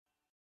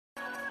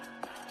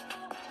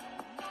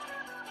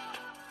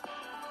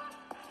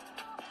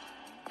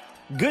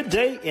Good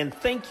day, and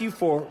thank you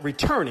for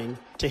returning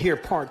to hear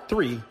part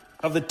 3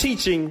 of the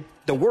teaching,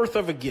 The Worth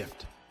of a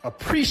Gift.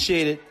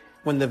 Appreciate it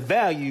when the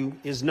value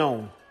is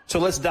known. So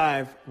let's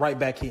dive right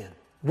back in.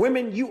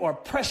 Women, you are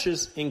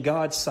precious in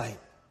God's sight,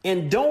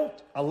 and don't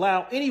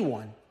allow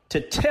anyone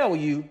to tell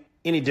you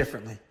any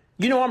differently.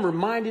 You know, I'm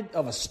reminded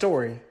of a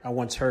story I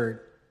once heard.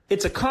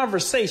 It's a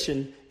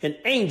conversation an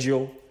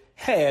angel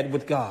had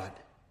with God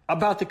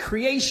about the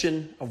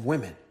creation of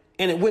women.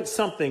 And it went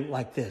something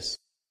like this.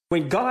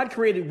 When God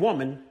created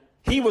woman,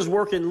 he was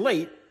working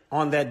late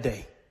on that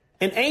day.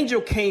 An angel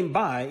came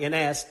by and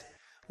asked,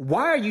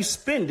 "Why are you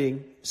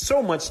spending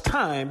so much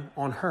time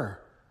on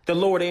her?" The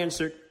Lord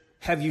answered,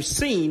 "Have you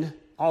seen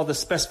all the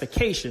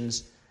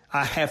specifications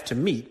I have to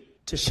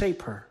meet to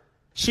shape her?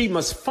 She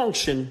must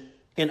function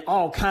in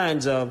all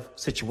kinds of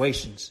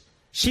situations.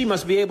 She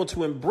must be able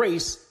to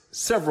embrace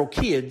several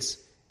kids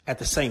at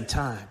the same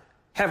time,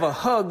 have a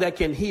hug that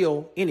can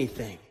heal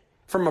anything,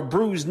 from a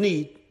bruised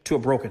knee to a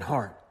broken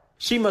heart.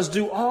 She must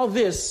do all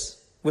this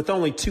with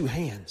only 2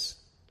 hands.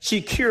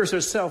 She cures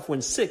herself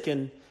when sick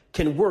and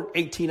can work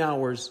 18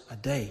 hours a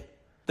day."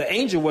 The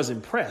angel was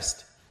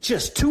impressed.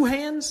 Just 2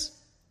 hands?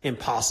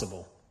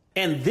 Impossible.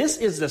 And this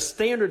is the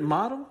standard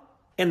model?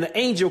 And the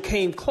angel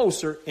came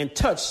closer and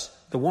touched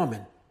the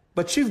woman.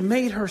 "But you've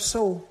made her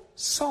so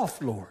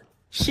soft, Lord."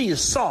 "She is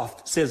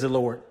soft," says the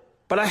Lord,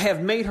 "but I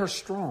have made her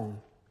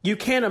strong. You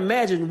can't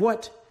imagine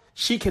what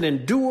she can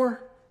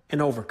endure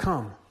and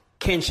overcome."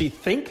 "Can she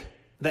think?"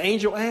 the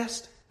angel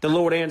asked. The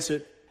Lord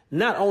answered,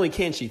 "Not only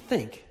can she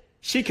think,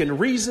 she can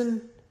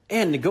reason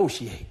and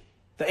negotiate."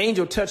 The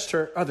angel touched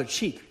her other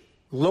cheek.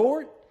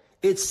 "Lord,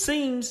 it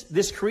seems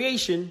this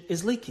creation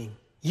is leaking.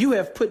 You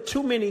have put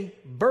too many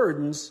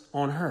burdens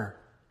on her."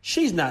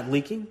 "She's not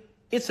leaking.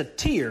 It's a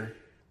tear,"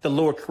 the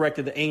Lord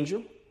corrected the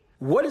angel.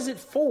 "What is it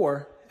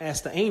for?"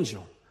 asked the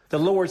angel. The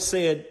Lord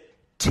said,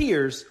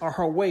 "Tears are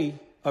her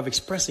way of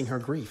expressing her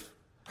grief,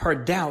 her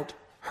doubt,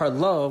 her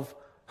love,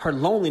 her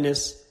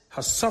loneliness,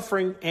 her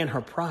suffering, and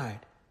her pride."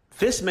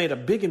 This made a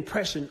big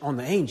impression on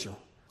the angel.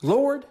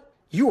 "Lord,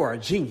 you are a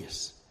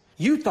genius.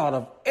 You thought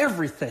of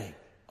everything.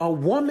 A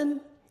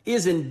woman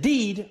is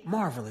indeed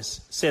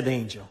marvelous," said the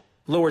angel.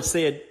 Lord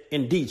said,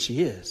 "Indeed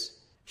she is.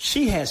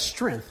 She has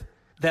strength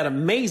that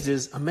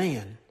amazes a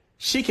man.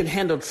 She can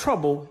handle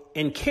trouble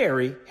and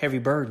carry heavy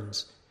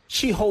burdens.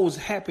 She holds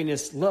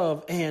happiness,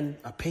 love, and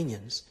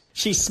opinions.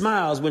 She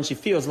smiles when she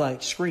feels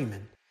like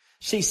screaming.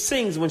 She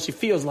sings when she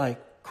feels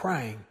like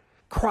crying,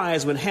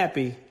 cries when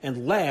happy,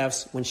 and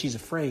laughs when she's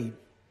afraid.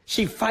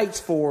 She fights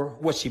for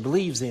what she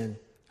believes in.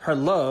 Her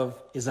love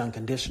is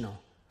unconditional.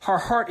 Her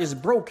heart is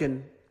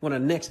broken when a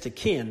next of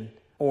kin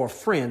or a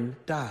friend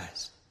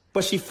dies,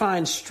 but she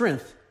finds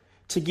strength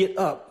to get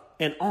up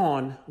and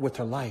on with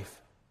her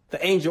life."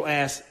 The angel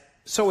asked,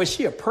 "So is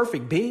she a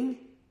perfect being?"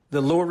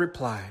 The Lord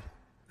replied,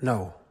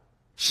 "No.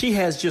 She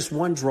has just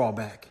one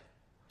drawback.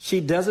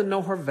 She doesn't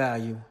know her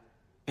value,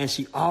 and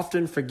she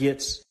often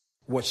forgets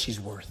what she's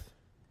worth."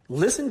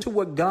 Listen to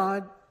what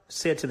God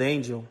said to the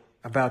angel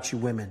about you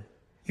women.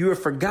 You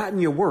have forgotten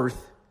your worth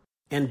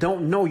and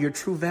don't know your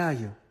true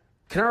value.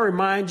 Can I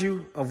remind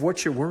you of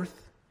what you're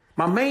worth?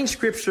 My main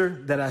scripture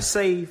that I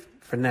save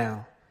for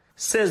now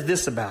says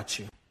this about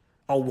you: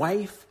 "A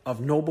wife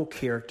of noble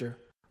character,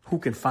 who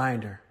can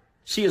find her?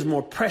 She is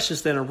more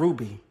precious than a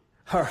ruby.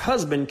 Her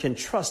husband can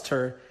trust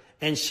her,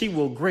 and she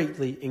will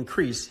greatly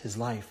increase his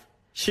life.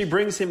 She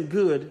brings him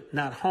good,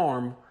 not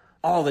harm,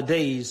 all the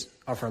days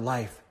of her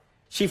life.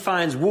 She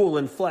finds wool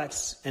and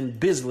flax and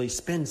busily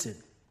spins it.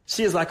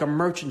 She is like a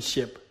merchant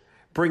ship,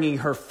 bringing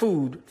her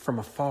food from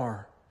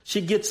afar. She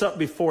gets up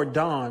before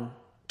dawn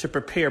to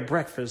prepare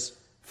breakfast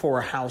for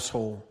her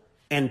household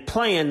and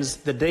plans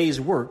the day's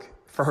work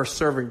for her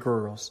servant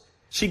girls.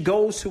 She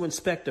goes to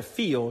inspect a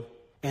field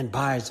and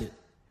buys it.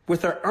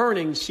 With her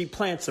earnings, she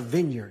plants a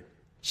vineyard.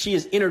 She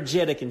is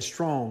energetic and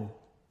strong,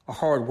 a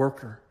hard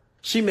worker.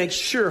 She makes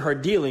sure her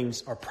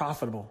dealings are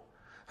profitable.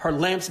 Her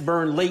lamps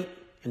burn late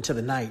into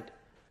the night.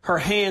 Her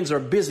hands are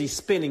busy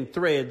spinning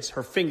threads,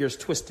 her fingers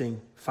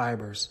twisting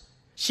fibers.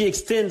 She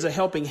extends a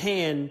helping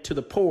hand to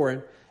the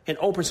poor and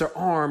opens her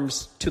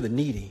arms to the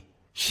needy.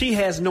 She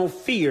has no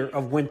fear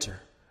of winter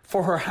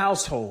for her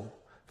household,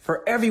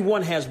 for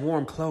everyone has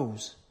warm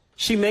clothes.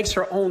 She makes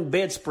her own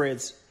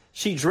bedspreads.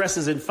 She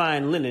dresses in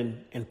fine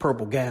linen and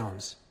purple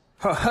gowns.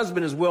 Her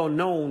husband is well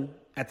known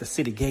at the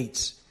city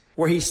gates,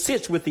 where he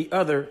sits with the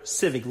other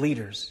civic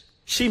leaders.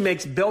 She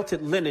makes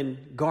belted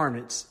linen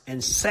garments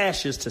and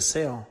sashes to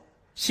sell.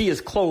 She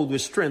is clothed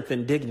with strength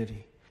and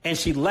dignity, and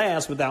she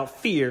laughs without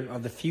fear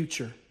of the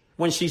future.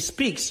 When she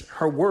speaks,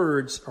 her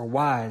words are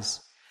wise,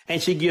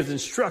 and she gives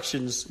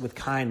instructions with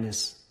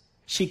kindness.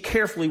 She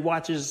carefully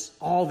watches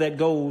all that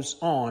goes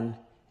on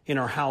in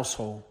her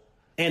household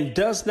and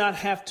does not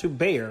have to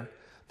bear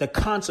the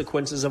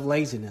consequences of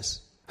laziness.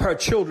 Her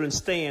children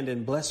stand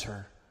and bless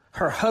her.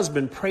 Her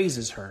husband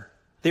praises her.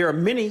 There are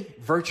many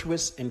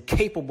virtuous and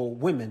capable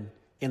women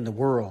in the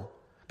world,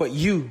 but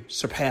you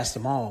surpass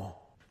them all.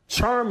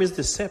 Charm is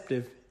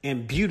deceptive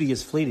and beauty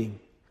is fleeting,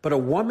 but a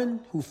woman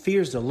who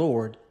fears the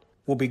Lord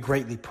will be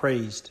greatly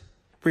praised.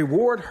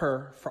 Reward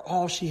her for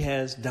all she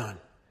has done.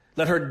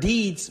 Let her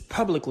deeds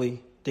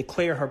publicly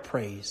declare her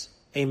praise.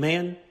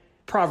 Amen.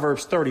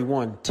 Proverbs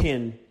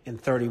 31:10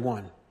 and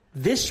 31.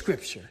 This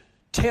scripture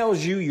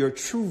tells you your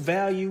true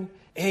value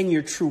and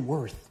your true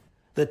worth.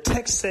 The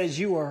text says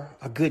you are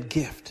a good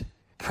gift,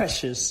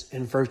 precious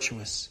and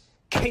virtuous,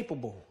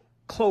 capable,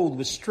 clothed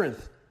with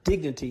strength,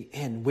 dignity,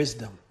 and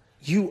wisdom.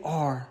 You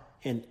are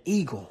an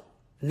eagle,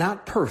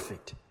 not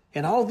perfect.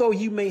 And although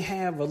you may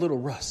have a little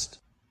rust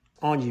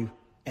on you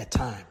at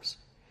times,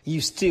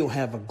 you still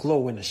have a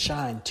glow and a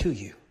shine to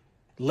you.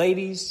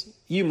 Ladies,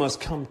 you must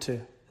come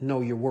to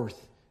know your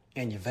worth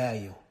and your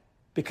value.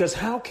 Because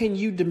how can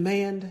you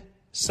demand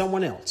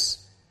someone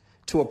else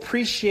to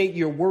appreciate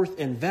your worth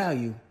and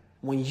value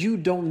when you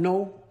don't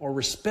know or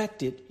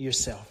respect it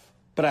yourself?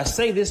 But I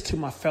say this to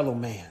my fellow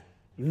man.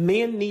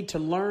 Men need to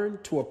learn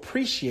to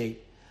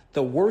appreciate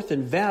the worth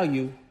and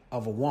value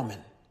of a woman.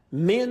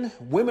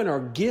 Women are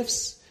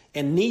gifts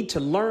and need to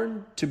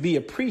learn to be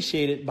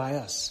appreciated by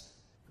us.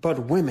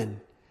 But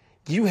women,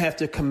 you have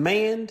to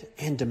command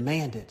and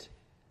demand it.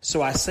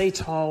 So I say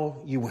to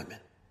all you women,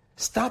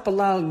 stop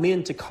allowing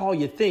men to call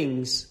you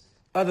things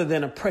other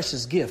than a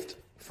precious gift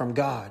from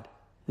God.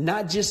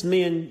 Not just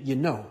men you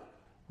know,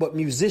 but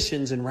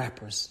musicians and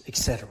rappers,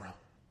 etc.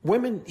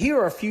 Women, here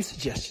are a few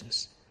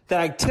suggestions that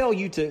I tell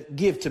you to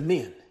give to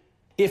men.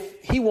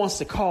 If he wants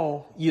to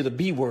call you the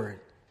B word,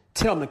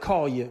 tell him to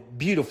call you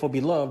beautiful,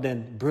 beloved,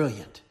 and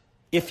brilliant.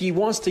 If he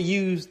wants to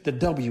use the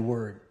W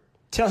word,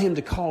 tell him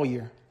to call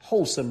you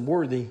wholesome,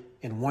 worthy,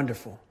 and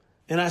wonderful.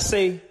 And I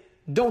say,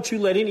 don't you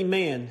let any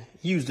man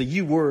use the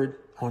U word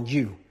on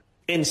you.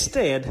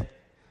 Instead,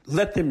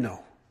 let them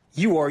know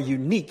you are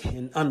unique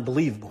and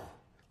unbelievable,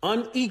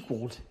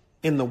 unequaled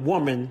in the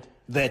woman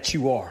that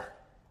you are.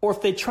 Or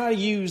if they try to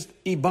use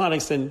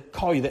ebonics and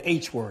call you the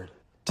H word,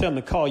 tell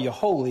them to call you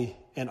holy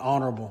and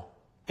honorable.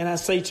 And I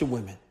say to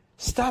women,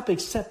 stop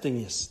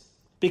accepting this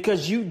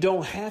because you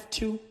don't have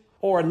to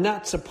or are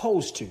not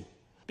supposed to,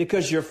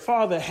 because your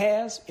father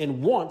has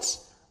and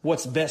wants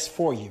what's best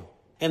for you.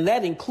 And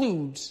that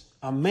includes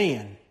a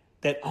man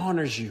that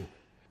honors you,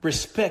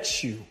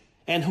 respects you,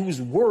 and who's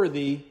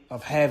worthy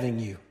of having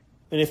you.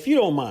 And if you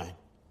don't mind,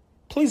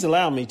 please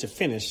allow me to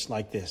finish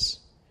like this.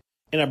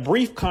 In a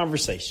brief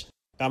conversation,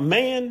 a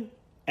man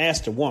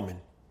asked a woman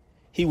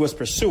he was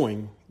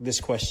pursuing this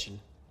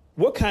question: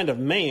 what kind of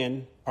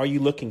man are you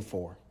looking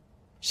for?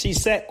 She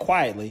sat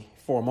quietly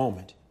for a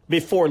moment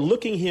before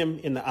looking him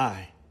in the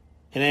eye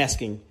and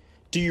asking,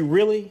 do you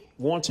really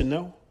want to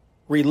know?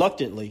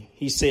 Reluctantly,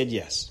 he said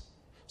yes.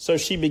 So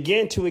she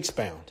began to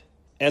expound.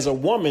 As a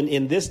woman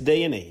in this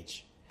day and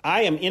age,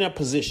 I am in a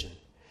position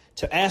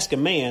to ask a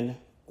man,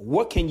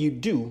 what can you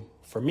do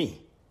for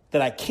me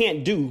that I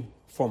can't do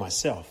for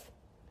myself?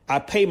 I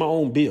pay my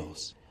own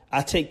bills.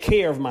 I take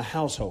care of my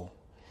household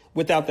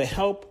without the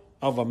help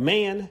of a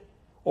man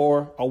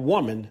or a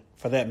woman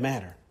for that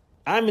matter.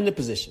 I'm in the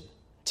position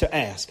to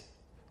ask,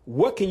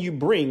 what can you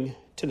bring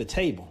to the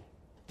table?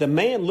 The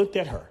man looked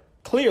at her.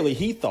 Clearly,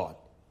 he thought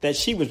that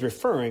she was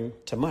referring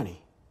to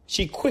money.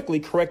 She quickly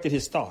corrected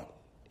his thought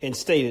and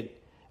stated,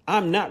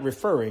 I'm not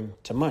referring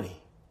to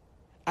money.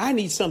 I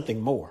need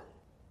something more.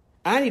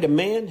 I need a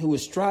man who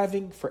is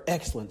striving for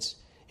excellence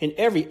in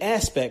every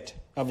aspect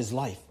of his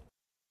life.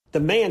 The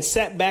man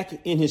sat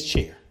back in his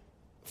chair,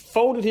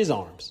 folded his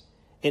arms,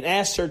 and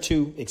asked her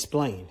to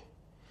explain.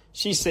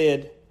 She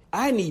said,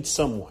 I need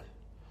someone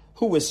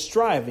who is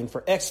striving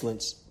for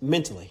excellence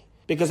mentally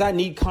because I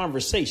need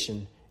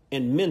conversation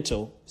and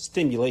mental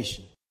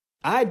stimulation.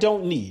 I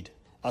don't need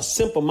a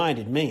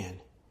simple-minded man.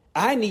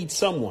 I need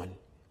someone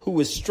who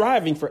is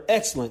striving for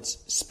excellence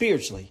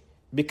spiritually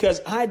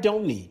because I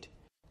don't need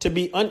to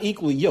be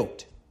unequally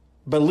yoked.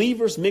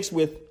 Believers mixed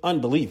with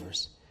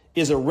unbelievers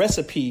is a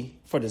recipe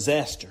for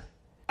disaster.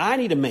 I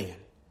need a man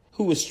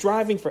who is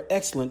striving for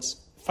excellence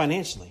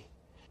financially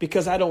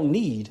because I don't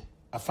need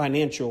a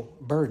financial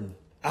burden.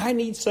 I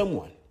need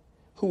someone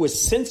who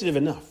is sensitive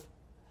enough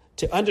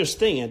to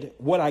understand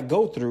what I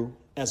go through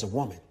as a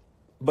woman,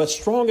 but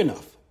strong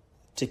enough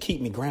to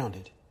keep me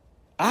grounded.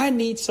 I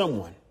need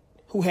someone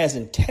who has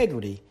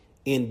integrity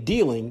in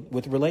dealing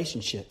with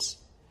relationships.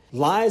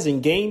 Lies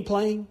and game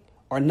playing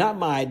are not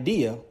my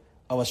idea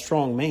of a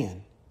strong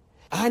man.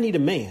 I need a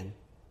man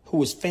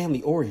who is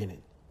family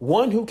oriented,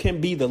 one who can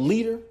be the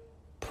leader,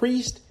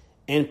 priest,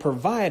 and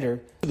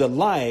provider to the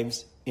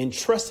lives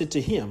entrusted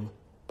to him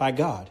by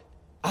God.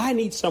 I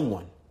need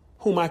someone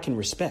whom I can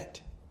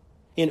respect.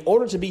 In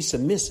order to be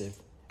submissive,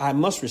 I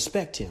must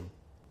respect him.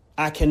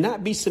 I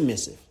cannot be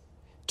submissive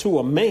to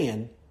a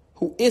man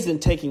who isn't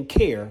taking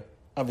care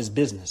of his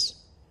business.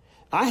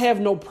 I have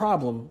no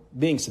problem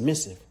being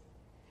submissive.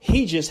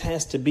 He just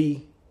has to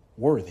be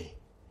worthy.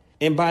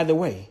 And by the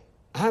way,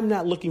 I'm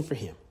not looking for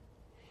him.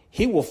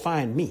 He will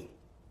find me.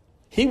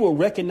 He will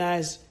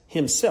recognize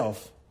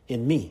himself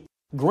in me.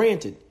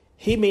 Granted,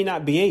 he may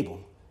not be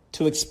able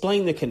to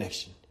explain the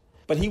connection,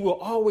 but he will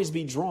always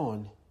be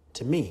drawn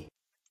to me.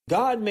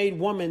 God made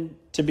woman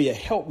to be a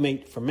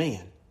helpmate for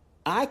man.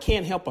 I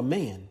can't help a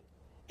man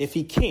if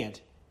he can't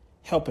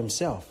help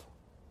himself.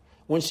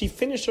 When she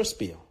finished her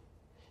spiel,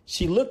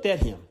 she looked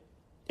at him.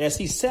 As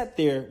he sat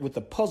there with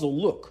a puzzled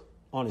look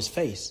on his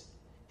face,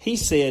 he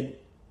said,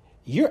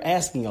 "You're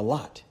asking a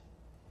lot."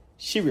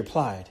 She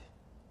replied,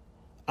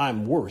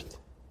 "I'm worth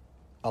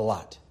a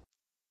lot."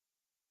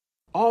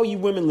 All you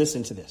women,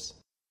 listen to this.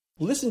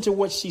 Listen to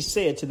what she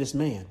said to this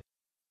man.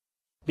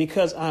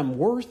 Because I'm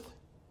worth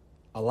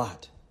a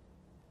lot.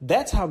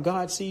 That's how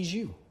God sees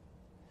you.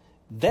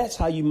 That's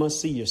how you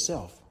must see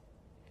yourself.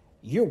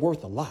 You're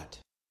worth a lot.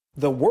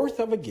 The worth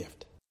of a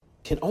gift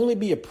can only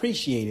be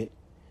appreciated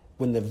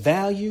when the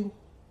value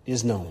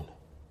is known.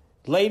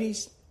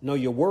 Ladies, know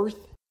your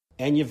worth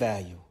and your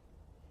value.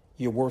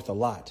 You're worth a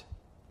lot.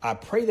 I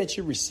pray that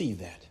you receive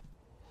that.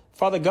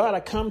 Father God, I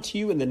come to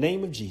you in the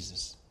name of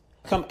Jesus.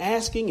 I come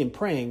asking and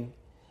praying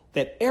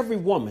that every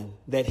woman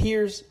that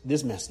hears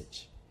this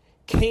message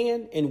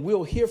can and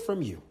will hear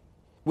from you,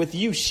 with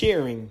you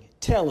sharing,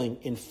 telling,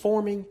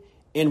 informing,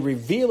 and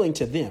revealing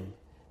to them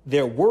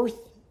their worth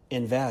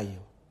and value,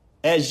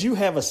 as you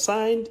have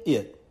assigned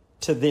it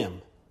to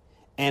them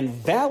and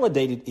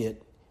validated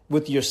it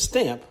with your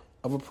stamp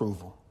of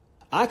approval.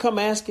 I come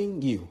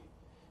asking you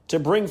to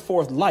bring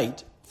forth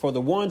light for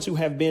the ones who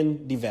have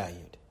been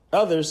devalued,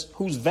 others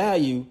whose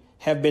value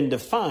have been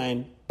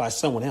defined by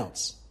someone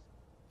else,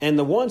 and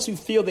the ones who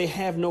feel they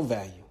have no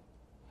value.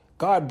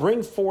 God,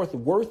 bring forth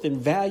worth and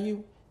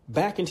value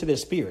back into their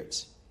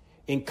spirits.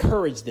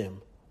 Encourage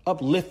them,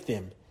 uplift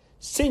them,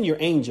 send your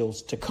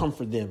angels to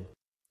comfort them,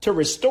 to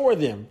restore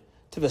them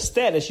to the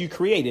status you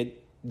created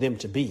them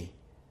to be.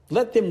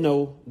 Let them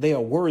know they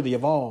are worthy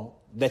of all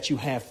that you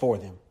have for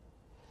them.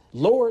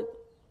 Lord,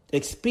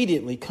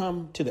 expediently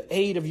come to the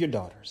aid of your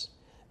daughters,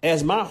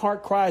 as my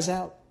heart cries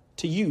out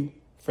to you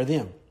for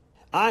them.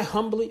 I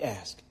humbly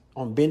ask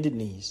on bended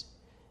knees,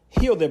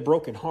 heal their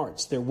broken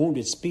hearts, their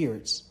wounded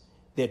spirits,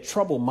 their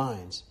troubled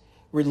minds.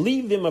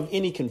 Relieve them of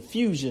any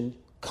confusion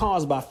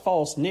caused by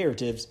false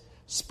narratives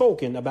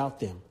spoken about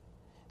them.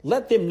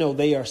 Let them know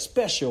they are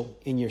special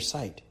in your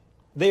sight.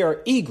 They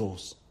are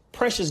eagles,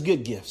 precious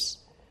good gifts,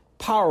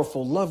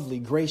 powerful, lovely,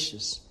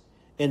 gracious,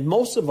 and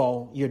most of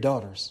all, your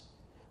daughters.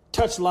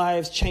 Touch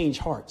lives, change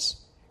hearts,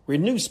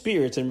 renew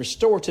spirits, and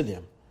restore to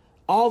them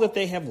all that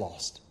they have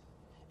lost,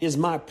 is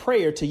my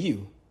prayer to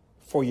you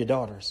for your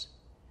daughters.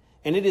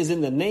 And it is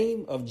in the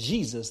name of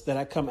Jesus that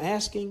I come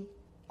asking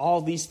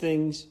all these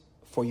things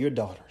for your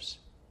daughters.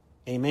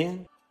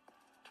 Amen.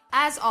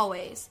 As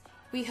always,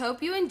 we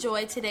hope you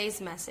enjoyed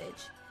today's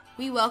message.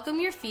 We welcome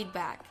your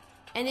feedback.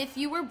 And if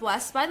you were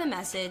blessed by the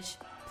message,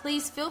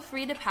 please feel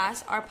free to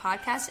pass our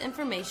podcast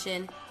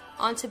information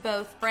on to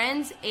both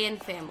friends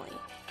and family.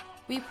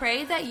 We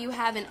pray that you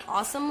have an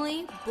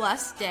awesomely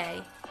blessed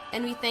day,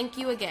 and we thank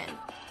you again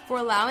for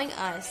allowing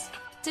us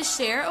to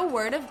share a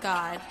word of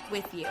God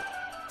with you.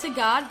 To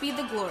God be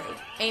the glory.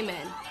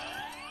 Amen.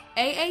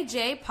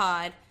 AAJ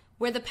Pod,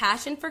 where the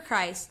passion for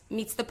Christ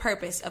meets the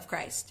purpose of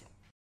Christ.